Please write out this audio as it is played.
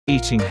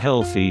Eating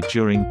healthy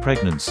during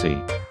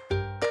pregnancy.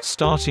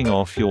 Starting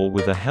off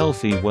with a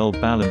healthy,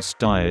 well-balanced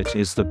diet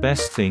is the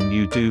best thing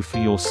you do for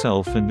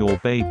yourself and your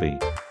baby.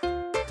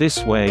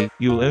 This way,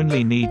 you'll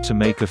only need to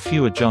make a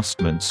few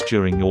adjustments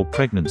during your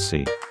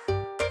pregnancy.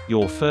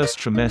 Your first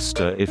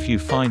trimester. If you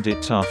find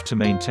it tough to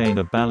maintain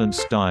a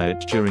balanced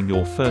diet during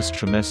your first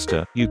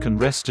trimester, you can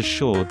rest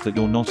assured that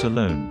you're not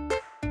alone.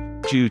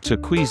 Due to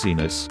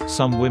queasiness,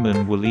 some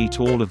women will eat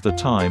all of the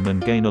time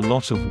and gain a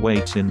lot of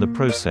weight in the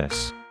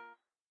process.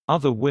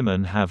 Other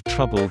women have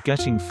trouble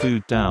getting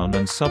food down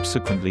and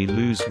subsequently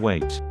lose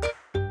weight.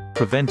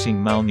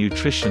 Preventing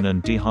malnutrition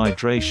and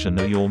dehydration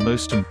are your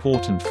most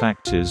important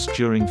factors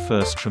during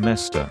first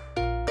trimester.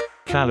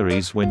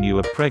 Calories. When you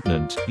are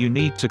pregnant, you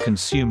need to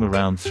consume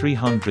around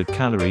 300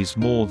 calories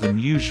more than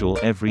usual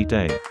every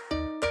day.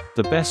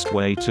 The best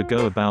way to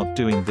go about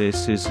doing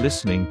this is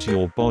listening to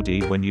your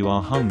body when you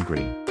are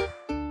hungry.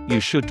 You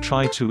should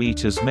try to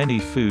eat as many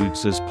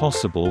foods as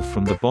possible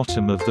from the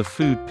bottom of the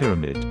food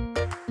pyramid.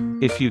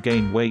 If you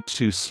gain weight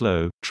too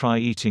slow, try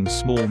eating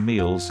small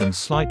meals and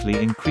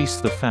slightly increase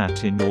the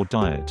fat in your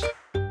diet.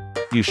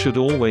 You should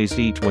always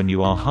eat when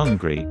you are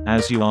hungry,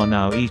 as you are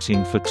now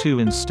eating for 2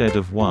 instead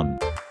of 1.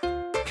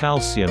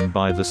 Calcium.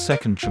 By the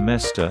second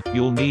trimester,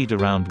 you'll need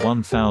around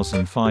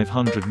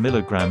 1,500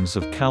 milligrams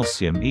of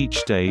calcium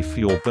each day for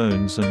your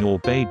bones and your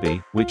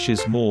baby, which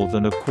is more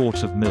than a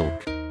quart of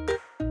milk.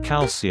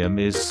 Calcium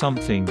is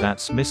something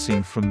that's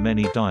missing from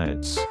many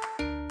diets.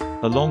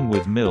 Along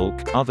with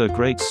milk, other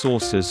great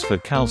sources for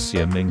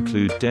calcium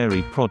include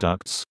dairy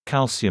products,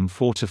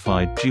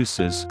 calcium-fortified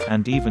juices,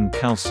 and even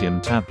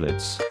calcium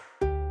tablets.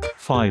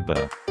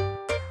 Fiber.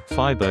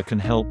 Fiber can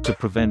help to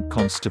prevent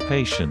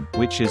constipation,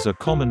 which is a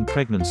common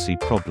pregnancy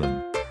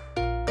problem.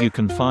 You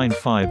can find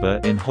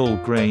fiber in whole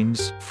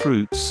grains,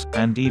 fruits,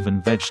 and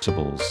even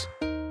vegetables.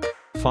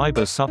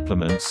 Fiber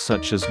supplements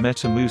such as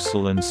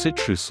Metamucil and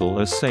Citrucil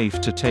are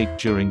safe to take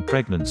during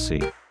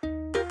pregnancy.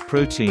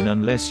 Protein.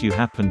 Unless you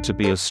happen to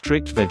be a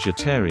strict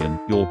vegetarian,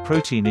 your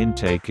protein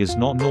intake is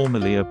not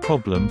normally a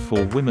problem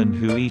for women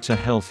who eat a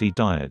healthy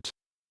diet.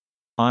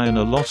 Iron.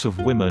 A lot of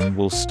women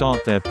will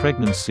start their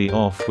pregnancy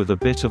off with a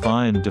bit of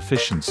iron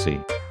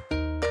deficiency.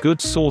 Good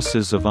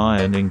sources of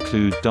iron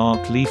include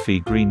dark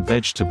leafy green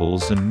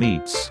vegetables and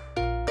meats.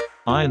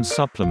 Iron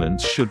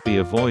supplements should be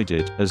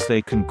avoided, as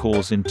they can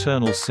cause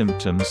internal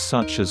symptoms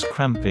such as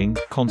cramping,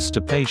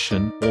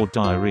 constipation, or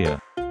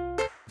diarrhea.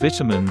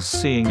 Vitamins.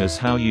 Seeing as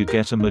how you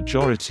get a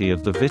majority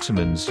of the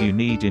vitamins you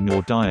need in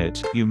your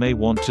diet, you may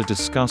want to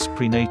discuss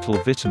prenatal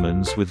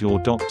vitamins with your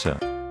doctor.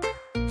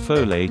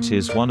 Folate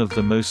is one of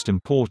the most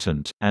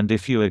important, and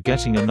if you are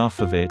getting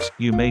enough of it,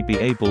 you may be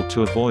able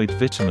to avoid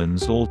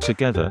vitamins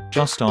altogether.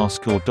 Just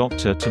ask your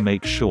doctor to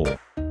make sure.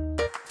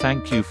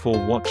 Thank you for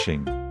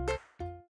watching.